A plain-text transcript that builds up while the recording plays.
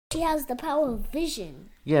She has the power of vision.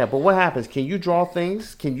 Yeah, but what happens? Can you draw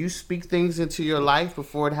things? Can you speak things into your life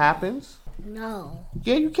before it happens? No.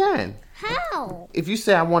 Yeah, you can. How? If you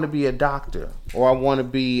say, I want to be a doctor, or I want to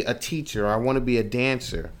be a teacher, or I want to be a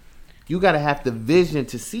dancer, you got to have the vision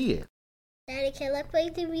to see it. Daddy, can I play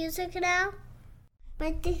the music now?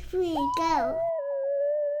 But this we go.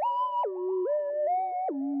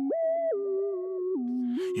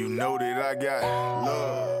 You know that I got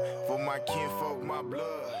love for my kinfolk, my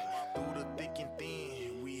blood. Through the thick and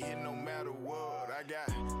thin, we hit no matter what. I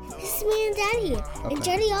got love. This is me and Daddy, Okay. and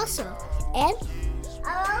Jenny also. And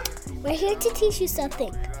we're here to teach you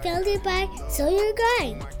something. Founded by So Your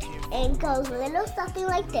Grind. And goes a little something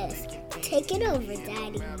like this. Take it over,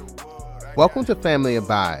 Daddy. Welcome to Family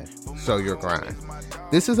Abide, So Your Grind.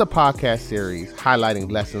 This is a podcast series highlighting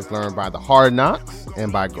lessons learned by the hard knocks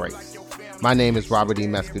and by grace. My name is Robert E.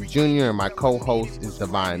 Mesker Jr. and my co-host is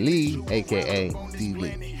Divine Lee, aka D.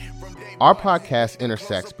 Lee. Our podcast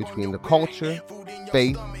intersects between the culture,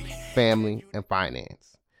 faith, family, and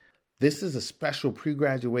finance. This is a special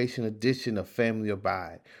pre-graduation edition of Family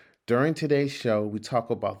Abide. During today's show, we talk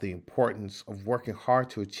about the importance of working hard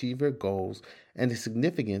to achieve your goals and the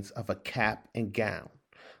significance of a cap and gown.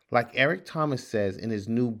 Like Eric Thomas says in his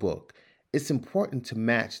new book, it's important to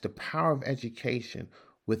match the power of education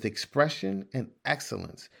with expression and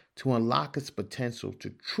excellence to unlock its potential to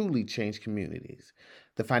truly change communities.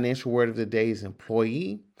 The financial word of the day is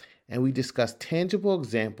employee, and we discuss tangible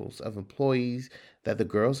examples of employees that the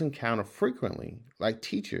girls encounter frequently, like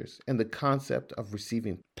teachers, and the concept of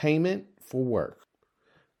receiving payment for work.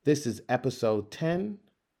 This is episode 10,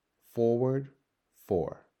 Forward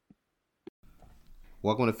 4.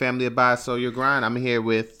 Welcome to Family Abide, So Your Grind. I'm here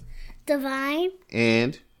with Divine.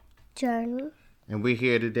 and Journey. And we're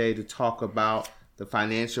here today to talk about the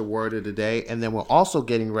financial word of the day. And then we're also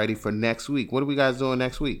getting ready for next week. What are we guys doing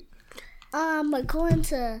next week? We're going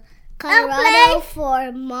to Colorado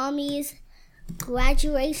for Mommy's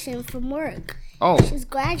graduation from work. Oh, She's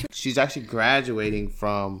graduating. she's actually graduating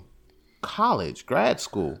from college, grad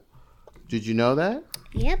school. Did you know that?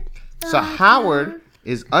 Yep. So Howard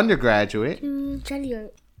is undergraduate Jenny.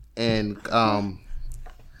 and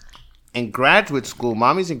in graduate school.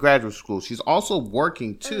 Mommy's in graduate school. She's also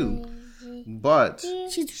working too. But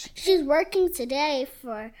She's working today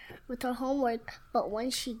with her homework, but when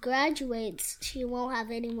she graduates, she won't have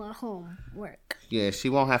any more homework. yeah, she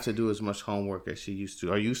won't have to do as much homework as she used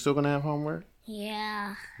to. Are you still gonna have homework?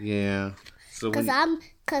 Yeah. Yeah. So Cause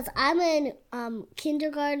I'm in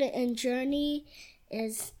kindergarten and Journey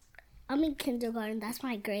I'm in kindergarten. That's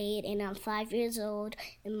my grade, and I'm 5 years old.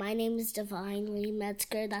 And my name is Divine Lee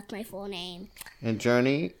Metzger. That's my full name. and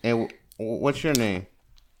Journey, and what's your name?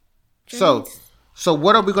 Journey's- So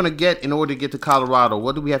what are we gonna get in order to get to Colorado?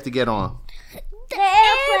 What do we have to get on? The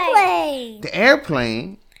airplane. The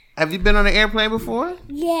airplane. Have you been on an airplane before?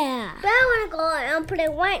 Yeah. But I want to go on an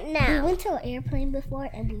airplane right now. We went to an airplane before,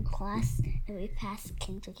 and we passed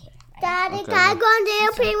kindergarten. Daddy, Okay. can I go on the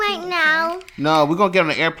airplane right now? No, we're gonna get on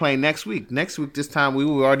the airplane next week. Next week, this time we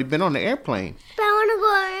already been on the airplane. But I want to go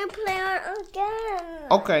on an airplane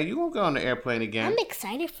again. Okay, you gonna go on the airplane again? I'm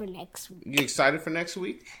excited for next week. You excited for next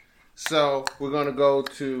week? So we're gonna go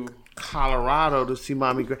to Colorado to see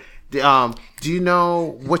Mommy. Do you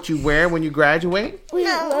know what you wear when you graduate?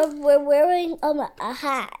 We're wearing a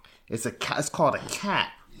hat. It's called a cap.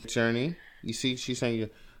 Journey, you see, she's saying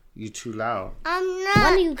you're too loud. I'm not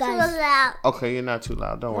one of you guys, too loud. Okay, you're not too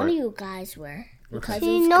loud. Don't One worry. of you guys were. Because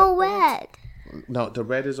Okay. it's no red. No, the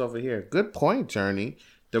red is over here. Good point, Journey.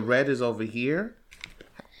 The red is over here.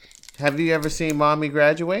 Have you ever seen Mommy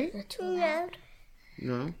graduate? You're too loud.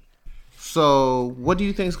 No. So, what do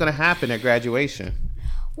you think is going to happen at graduation?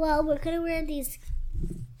 Well, we're going to wear these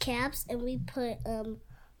caps, and we put,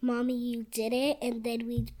 Mommy, you did it, and then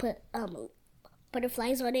we put,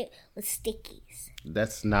 butterflies on it with stickies.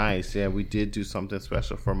 That's nice. Yeah, we did do something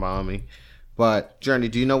special for Mommy. But, Journey,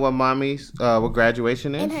 do you know what Mommy's, what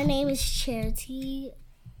graduation is? And her name is Charity,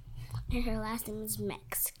 and her last name is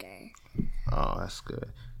Metzger. Oh, that's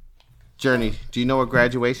good. Journey, do you know what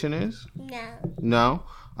graduation is? No. No?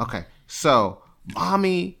 Okay. So,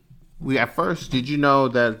 Mommy, at first, did you know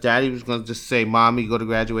that Daddy was going to just say, Mommy, go to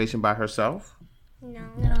graduation by herself?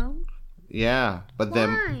 No. Yeah. But Why?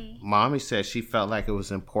 then Mommy said she felt like it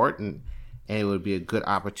was important and it would be a good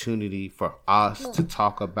opportunity for us to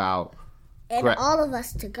talk about And all of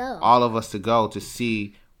us to go. all of us to go to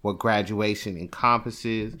see what graduation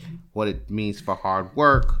encompasses, what it means for hard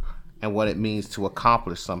work, and what it means to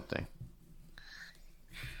accomplish something.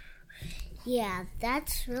 Yeah,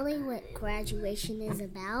 that's really what graduation is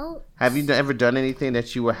about. Have you ever done anything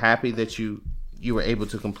that you were happy that you you were able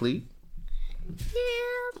to complete?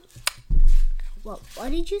 Yeah. What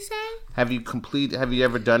did you say? Have you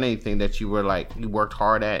ever done anything that you were like, you worked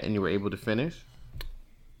hard at and you were able to finish?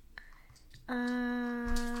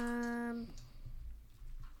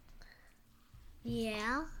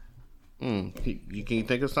 Yeah. Can you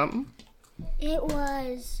think of something? It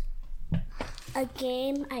was a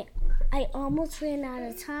game. I almost ran out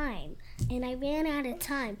of time. And I ran out of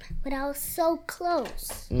time. But I was so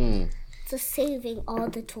close to saving all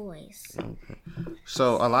the toys. Okay.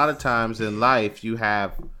 So a lot of times in life, you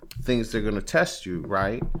have things that are going to test you,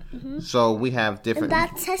 right? Mm-hmm. So we have different... And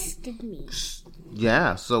that tested me.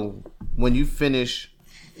 Yeah. So when you finish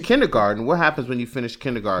kindergarten, what happens when you finish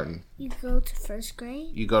kindergarten? You go to first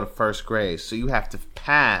grade. You go to first grade. So you have to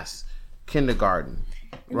pass kindergarten,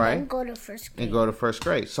 right? And then go to first grade. And go to first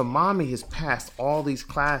grade. So mommy has passed all these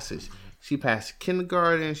classes. She passed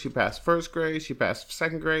kindergarten. She passed first grade. She passed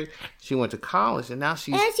second grade. She went to college, and now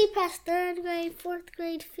she's... And she passed third grade, fourth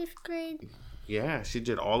grade, fifth grade. Yeah, she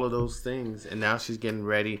did all of those things, and now she's getting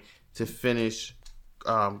ready to finish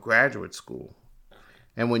graduate school.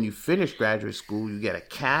 And when you finish graduate school, you get a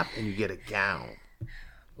cap and you get a gown.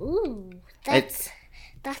 Ooh, that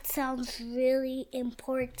sounds really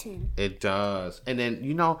important. It does. And then,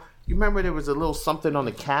 you remember there was a little something on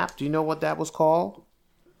the cap? Do you know what that was called?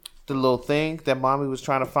 The little thing that mommy was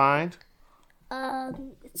trying to find?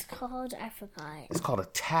 It's called, I forgot. It's called a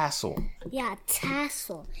tassel. Yeah,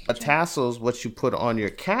 tassel. A tassel is what you put on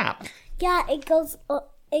your cap. Yeah, it goes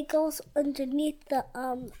underneath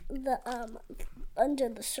under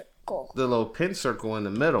the circle. The little pin circle in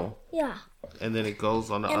the middle. Yeah. And then it goes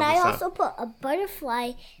on the other side. side. And I also put a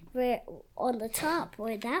butterfly on the top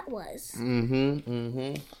where that was.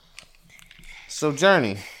 So,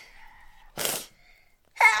 Journey.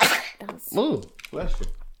 Move. Bless you.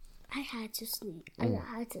 I had to sneeze. I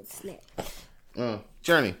had to snip.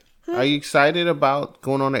 Journey, are you excited about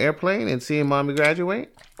going on the airplane and seeing mommy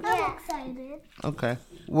graduate? I'm excited. Okay.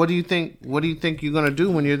 What do you think you're gonna do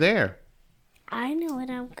when you're there? I know what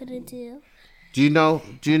I'm gonna do. Do you know?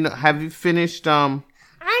 Have you finished? I know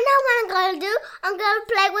what I'm gonna do. I'm gonna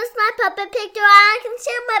play with my puppet picture. I can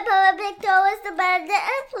show my puppet picture with the bird of the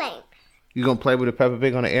airplane. You gonna play with a Peppa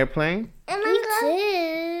Pig on the airplane? And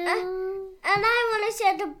and I want to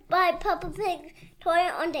share my Peppa Pig toy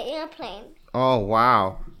on the airplane. Oh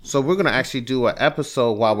wow! So we're gonna actually do an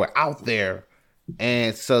episode while we're out there,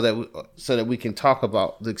 and so that we can talk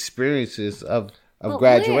about the experiences of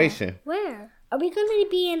graduation. Where? Are we gonna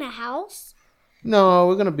be in a house? No,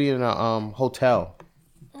 we're gonna be in a hotel.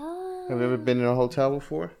 Oh. Have you ever been in a hotel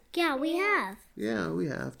before? Yeah, we have. Yeah, we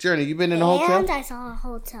have. Journey, you been in a hotel? And I saw a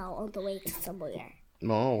hotel on the way to somewhere.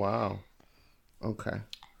 Oh wow! Okay.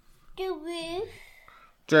 Do we?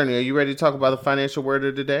 Journey, are you ready to talk about the financial word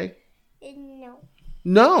of the day? No.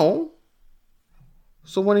 No?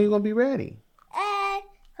 So when are you going to be ready?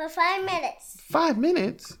 For 5 minutes. 5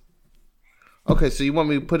 minutes? Okay, so you want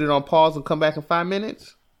me to put it on pause and come back in 5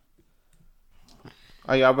 minutes?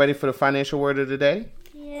 Are y'all ready for the financial word of the day?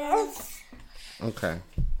 Yes. Okay.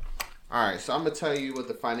 All right, so I'm going to tell you what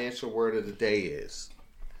the financial word of the day is.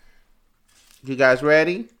 You guys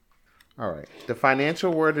ready? All right. The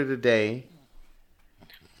financial word of the day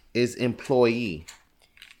is employee.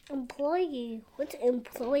 Employee? What's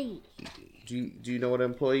employee? Do you know what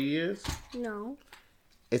an employee is? No.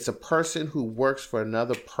 It's a person who works for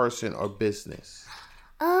another person or business.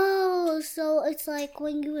 Oh, so it's like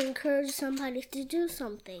when you encourage somebody to do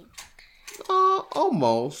something.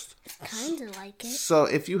 Almost. It's kind of like it. So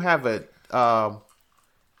if you have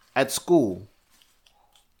at school,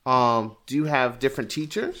 do you have different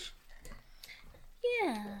teachers?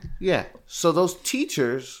 Yeah. Yeah. So those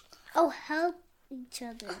teachers... help each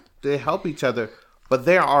other. They help each other, but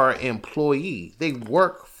they are an employee. They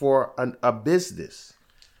work for a business.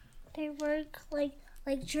 They work like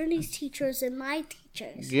Journey's teachers and my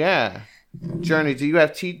teachers. Yeah. Journey, do you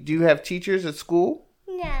have teachers at school?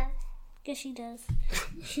 Yeah. Yes, she does.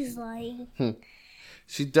 She's lying.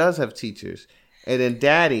 She does have teachers. And then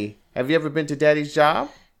Daddy, have you ever been to Daddy's job?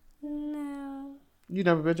 No. You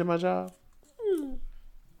never been to my job?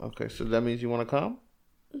 Okay, so that means you want to come?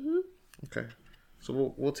 Okay,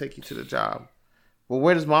 so we'll take you to the job. Well,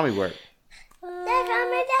 where does Mommy work?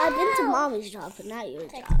 I've been to Mommy's job, but not your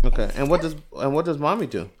job. Okay, and what does Mommy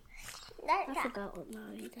do? I forgot what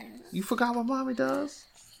Mommy does. You forgot what Mommy does?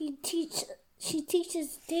 She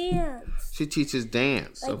teaches dance. She teaches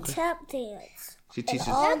dance. Like okay. tap dance. She teaches.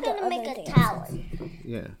 I'm gonna make a tower.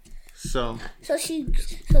 Yeah. So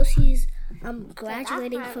she's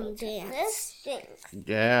graduating from dance.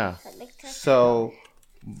 Yeah. So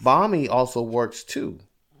Mommy also works too.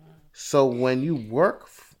 So when you work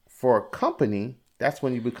for a company, that's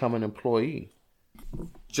when you become an employee.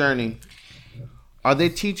 Journey, are there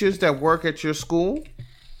teachers that work at your school?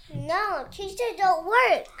 No, teachers don't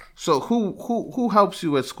work. So who helps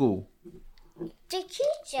you at school? The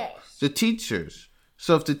teachers. The teachers.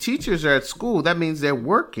 So if the teachers are at school, that means they're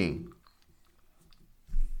working.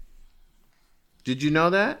 Did you know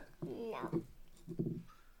that? No.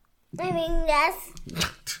 I mean, yes.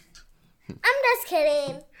 I'm just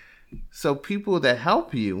kidding. So people that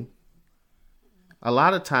help you, a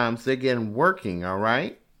lot of times they're getting working, all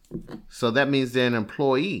right? So that means they're an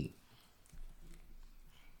employee.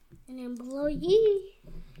 An employee?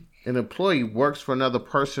 An employee works for another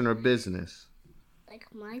person or business. Like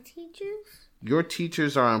my teachers? Your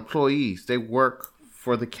teachers are employees. They work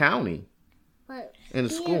for the county. But in the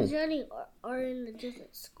school. and Johnny are in a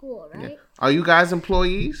different school, right? Yeah. Are you guys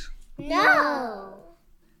employees? No.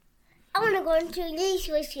 I want to go into lease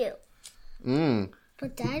with you.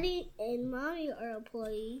 But Daddy and Mommy are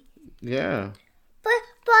employees. Yeah. But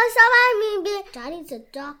somebody Daddy's a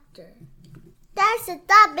doctor. That's a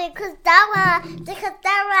doctor because that one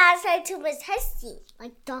I said to Miss Hesty.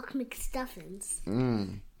 Like Doc McStuffins.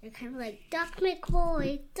 They're kind of like Doc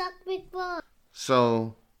McBoy.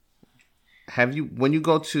 So, when you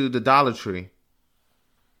go to the Dollar Tree,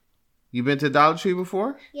 you been to Dollar Tree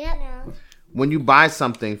before? Yeah. No. When you buy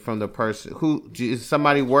something from the person, is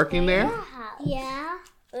somebody working there? Yeah.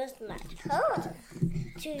 It's not her.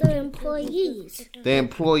 The employees. The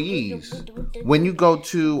employees. When you go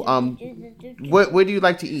to where do you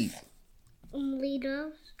like to eat?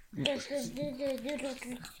 Lido's.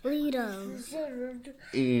 Lido's.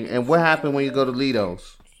 And what happened when you go to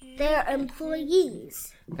Lido's? They're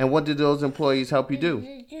employees. And what did those employees help you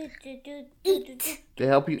do? Eat. They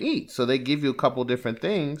help you eat. So they give you a couple different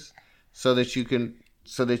things so that you can live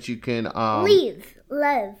so that you can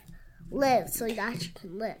live.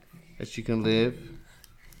 That you can live.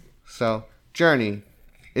 So, Journey,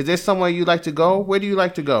 is there somewhere you like to go? Where do you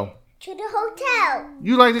like to go? To the hotel.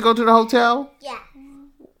 You like to go to the hotel? Yeah.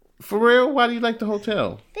 For real? Why do you like the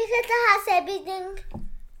hotel? Because it has everything.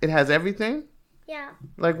 It has everything? Yeah.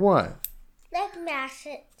 Like what? Like mash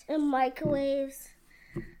it. And microwaves.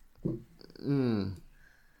 And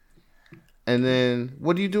then,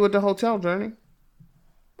 what do you do at the hotel, Journey?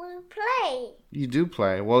 We play. You do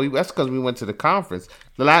play. Well, that's because we went to the conference.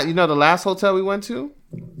 The last hotel we went to?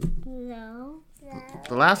 No.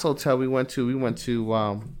 The last hotel we went to we went to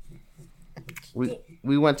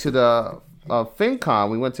the FinCon.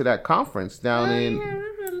 We went to that conference down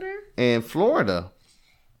in Florida.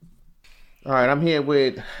 All right, I'm here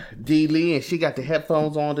with Dee Lee, and she got the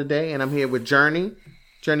headphones on today, and I'm here with Journey.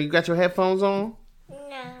 Journey, you got your headphones on? No.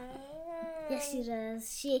 Yes, she does.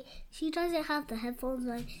 She doesn't have the headphones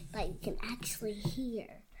on that you can actually hear.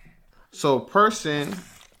 So,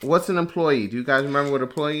 what's an employee? Do you guys remember what an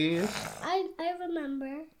employee is? I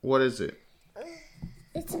remember. What is it?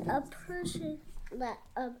 It's a person that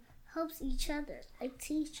helps each other, like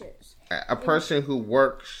teachers. A person who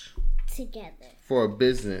works together for a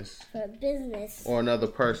business. Or another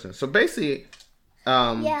person. So basically,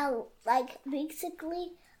 when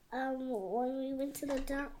we went to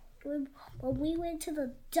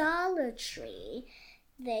the Dollar Tree,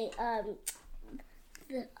 they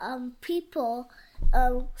people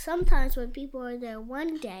sometimes when people are there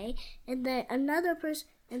one day and then another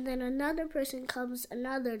person comes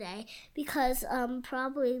another day because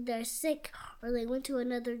probably they're sick or they went to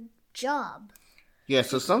another job. Yeah,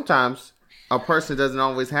 so sometimes a person doesn't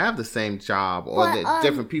always have the same job or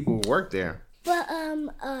different people who work there. But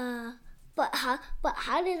how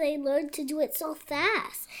do they learn to do it so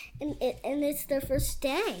fast? And it's their first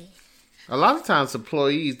day. A lot of times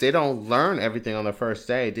employees, they don't learn everything on the first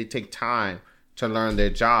day. They take time to learn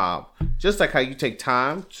their job. Just like how you take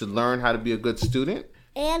time to learn how to be a good student.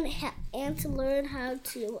 And to learn how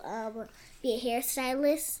to be a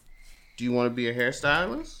hairstylist. Do you want to be a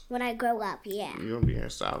hairstylist? When I grow up, yeah. You want to be a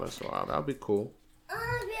hairstylist? Wow, that'll be cool. I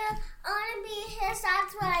want to be a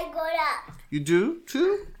hairstylist when I grow up. You do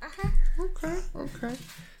too? Uh-huh. Okay.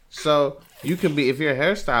 So you can be, if you're a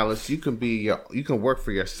hairstylist, you can work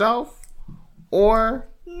for yourself, or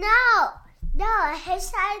no, a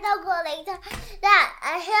hairstylist don't go like that.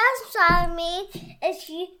 A hairstylist means if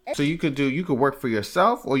you. So you could work for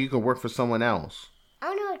yourself, or you can work for someone else. I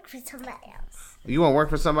want to work for somebody else. You want to work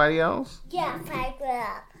for somebody else? Yeah, if I grow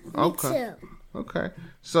up. Okay. Me too. Okay.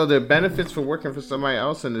 So there are benefits for working for somebody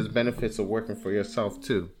else, and there's benefits of working for yourself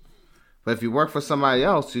too. But if you work for somebody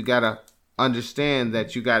else, you gotta understand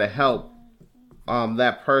that you gotta help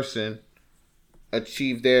that person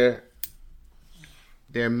achieve their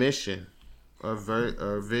mission.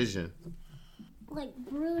 Or vision? Like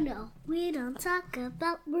Bruno. We don't talk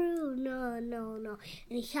about Bruno, no.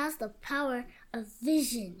 And he has the power of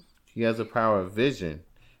vision. He has the power of vision.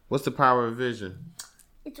 What's the power of vision?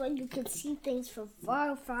 It's when you can see things from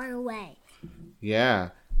far, far away. Yeah.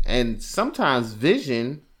 And sometimes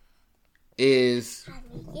vision is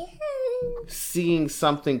seeing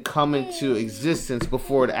something come into existence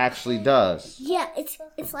before it actually does. Yeah, it's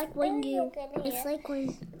like when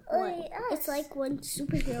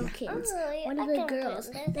superhero kids, one of the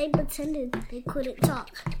girls, they pretended they couldn't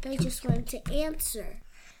talk. They just wanted to answer.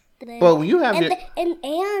 But you have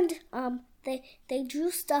they drew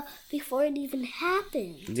stuff before it even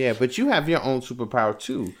happened. Yeah, but you have your own superpower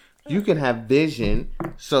too. You can have vision,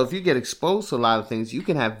 so if you get exposed to a lot of things, you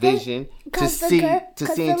can have vision to see into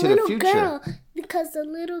the future. Because the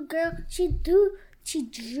little girl, she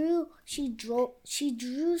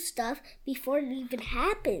drew stuff before it even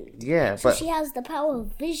happened. Yeah, so she has the power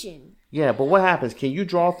of vision. Yeah, but what happens? Can you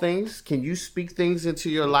draw things? Can you speak things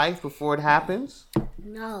into your life before it happens?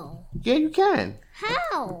 No. Yeah, you can.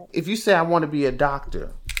 How? If you say, I want to be a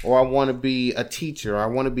doctor, or I want to be a teacher, or I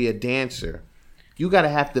want to be a dancer, you got to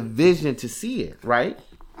have the vision to see it, right?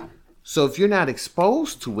 So if you're not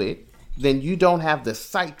exposed to it, then you don't have the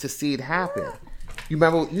sight to see it happen. You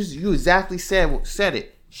remember, you exactly said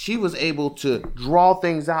it. She was able to draw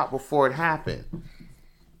things out before it happened.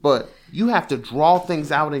 But you have to draw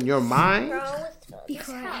things out in your mind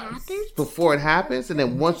before it happens, and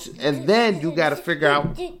then you got to figure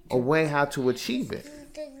out a way how to achieve it.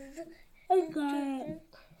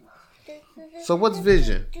 So what's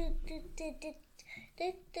vision?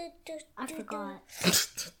 I forgot.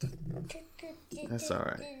 That's all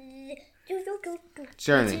right.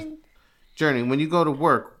 Journey. When you go to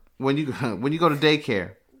work, when you go to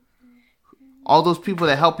daycare, all those people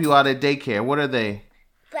that help you out at daycare, what are they?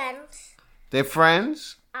 Friends. They're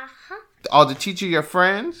friends? Uh-huh. Are the teacher your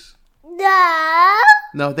friends?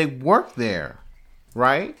 No, they work there,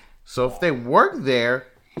 right? So if they work there,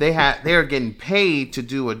 they're getting paid to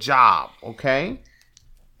do a job, okay?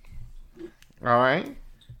 All right.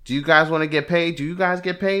 Do you guys want to get paid? Do you guys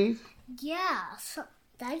get paid? Yeah. So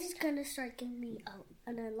Daddy's gonna start giving me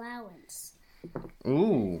an allowance.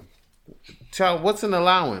 Ooh. What's an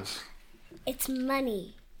allowance? It's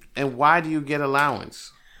money. And why do you get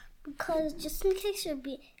allowance? Because just in case you're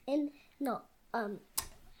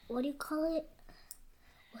what do you call it?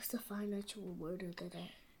 What's the financial word of the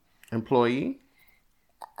day? Employee?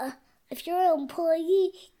 If you're an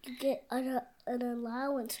employee, you get an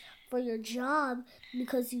allowance for your job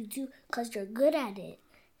because you're good at it.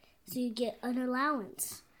 So you get an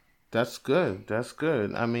allowance. That's good.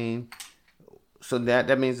 I mean, so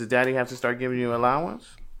that means that Daddy has to start giving you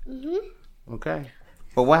allowance? Mm-hmm. Okay.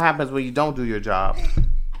 But what happens when you don't do your job?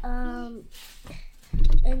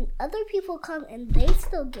 And other people come and they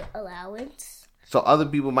still get allowance. So other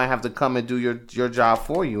people might have to come and do your job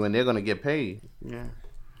for you, and they're going to get paid. Yeah.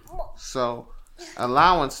 So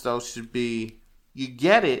allowance, though, should be, you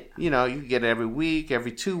get it, you get it every week,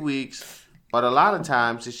 every 2 weeks, but a lot of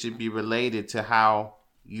times it should be related to how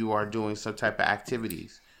you are doing some type of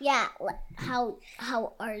activities. Yeah, how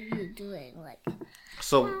are you doing?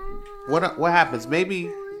 So what happens?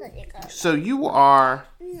 Maybe, so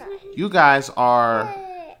you guys are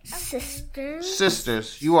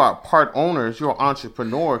sisters. You are part owners. You're an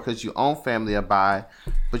entrepreneur because you own Family Abide,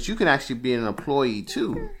 but you can actually be an employee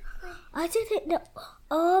too. I didn't know.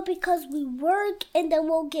 Oh, because we work and then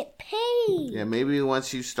we'll get paid. Yeah, maybe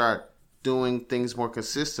once you start doing things more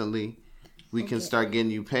consistently, we can start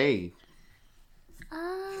getting you paid.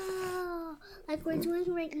 Oh, like we're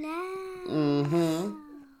doing right now. Mm-hmm.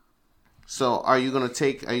 So are you gonna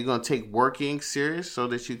take working serious so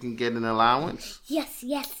that you can get an allowance? Yes.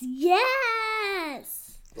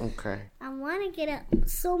 Okay. I want to get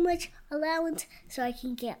so much allowance so I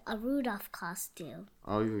can get a Rudolph costume.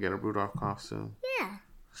 Oh, you can get a Rudolph costume? Yeah.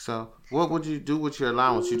 So what would you do with your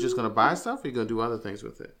allowance? You just gonna buy stuff, or you gonna do other things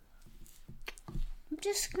with it? I'm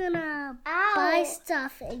just gonna buy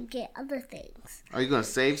stuff and get other things. Are you gonna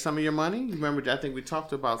save some of your money? Remember, I think we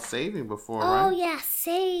talked about saving before, right? Oh yeah,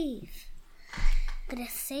 save. I'm gonna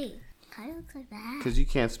save. Kind of looks like that. Because you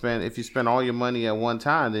can't spend. If you spend all your money at one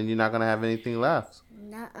time, then you're not gonna have anything left.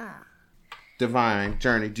 Nuh-uh. Divine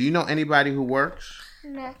Journey. Do you know anybody who works?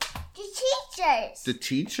 No. The teachers. The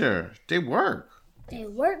teacher. They work. They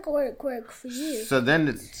work for you. So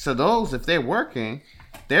those, if they're working,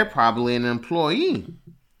 they're probably an employee.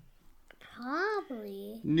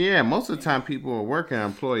 Probably. Yeah, most of the time people are working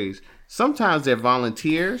employees. Sometimes they're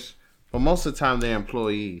volunteers, but most of the time they're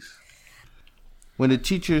employees. When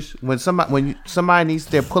somebody needs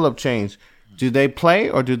their pull-up change, Do they play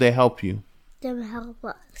or do they help you? They help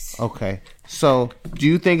us. Okay. So, do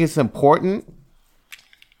you think it's important?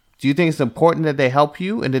 Do you think it's important that they help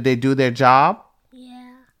you and that they do their job?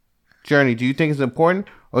 Yeah. Journey, do you think it's important,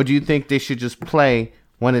 or do you think they should just play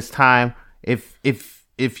when it's time? If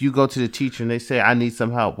you go to the teacher and they say, I need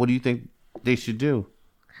some help, what do you think they should do?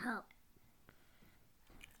 Help.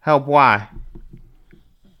 Help why?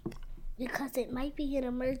 Because it might be an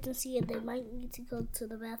emergency and they might need to go to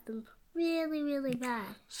the bathroom really, really bad.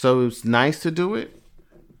 So it's nice to do it,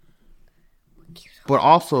 but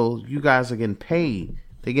also you guys are getting paid.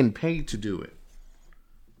 They're getting paid to do it.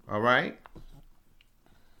 All right?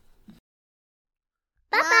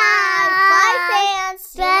 Bye-bye. Bye, fans.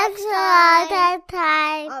 Thanks for all the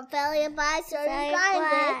time. On Family Bye, so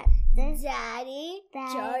Daddy,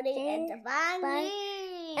 Jordy, and Divine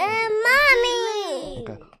and Mommy.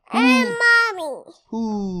 Okay. And Mommy.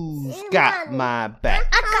 Who's got my back?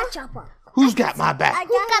 I got your back. Who's got my back?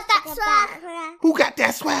 Who got that swag? Who got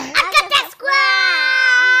that swag? I got that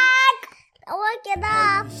swag. Work it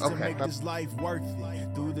off. To make this life worth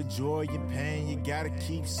it. Through the joy and pain, you gotta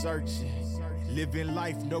keep searching. Living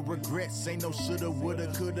life, no regrets. Ain't no shoulda,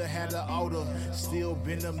 woulda, coulda, had an altar. Still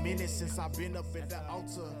been a minute since I've been up at the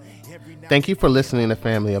altar. Thank you for listening to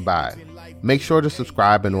Family Abide. Make sure to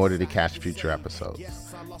subscribe in order to catch future episodes.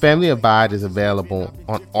 Family Abide is available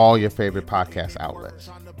on all your favorite podcast outlets.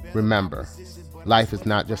 Remember, life is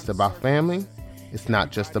not just about family. It's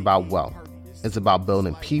not just about wealth. It's about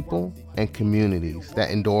building people and communities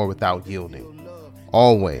that endure without yielding.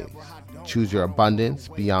 Always choose your abundance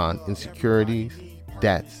beyond insecurities,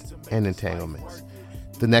 debts, and entanglements.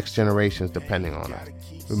 The next generation is depending on us.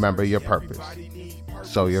 Remember your purpose.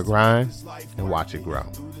 Sow your grind and watch it grow.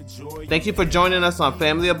 Thank you for joining us on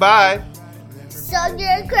Family Abide. So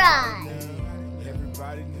your cry.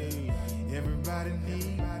 Everybody need love.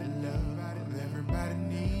 Everybody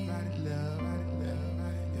need love.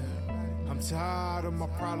 I'm tired of my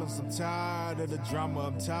problems. I'm tired of the drama.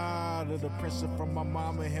 I'm tired of the pressure from my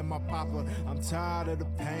mama and my papa. I'm tired of the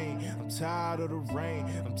pain. I'm tired of the rain.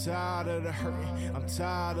 I'm tired of the hurting. I'm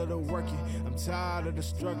tired of the working. I'm tired of the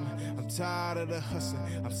struggling. I'm tired of the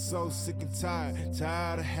hustling. I'm so sick and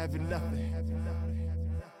tired of having nothing.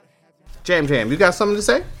 Jam, you got something to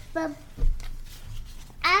say? But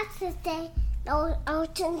after that, I'll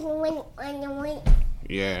turn when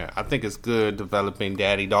Yeah, I think it's good developing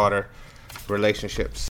daddy-daughter relationships.